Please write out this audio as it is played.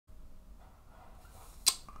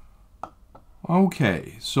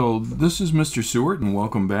Okay, so this is Mr. Seward, and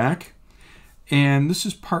welcome back. And this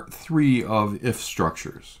is part 3 of if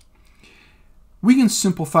structures. We can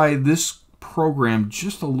simplify this program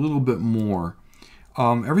just a little bit more.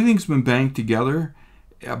 Everything's been banged together,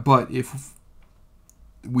 but if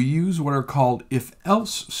we use what are called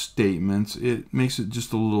if-else statements, it makes it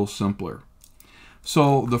just a little simpler.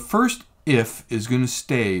 So the first if is going to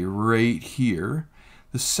stay right here.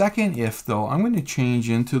 The second if, though, I'm going to change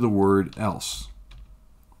into the word else.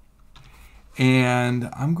 And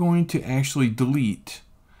I'm going to actually delete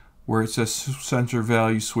where it says center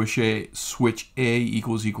value switch A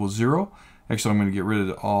equals 0. Actually, I'm going to get rid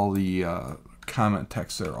of all the comment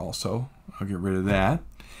text there also. I'll get rid of that.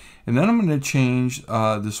 And then I'm going to change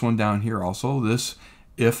this one down here also. This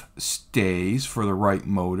if stays for the right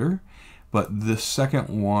motor. But the second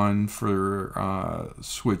one for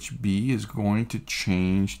switch B is going to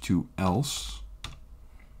change to else.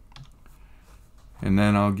 And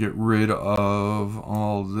then I'll get rid of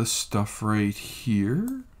all this stuff right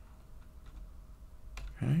here.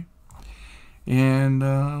 Okay. And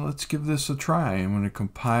let's give this a try. I'm going to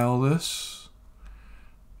compile this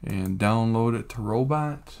and download it to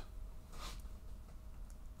Robot.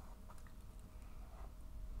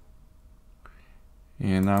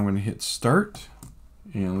 And now I'm going to hit start,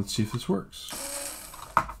 and let's see if this works.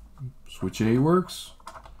 Switch A works.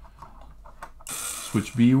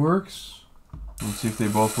 Switch B works. Let's see if they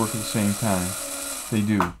both work at the same time. They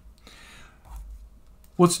do.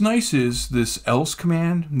 What's nice is this else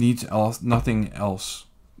command needs nothing else.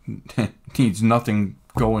 Needs nothing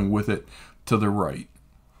going with it to the right.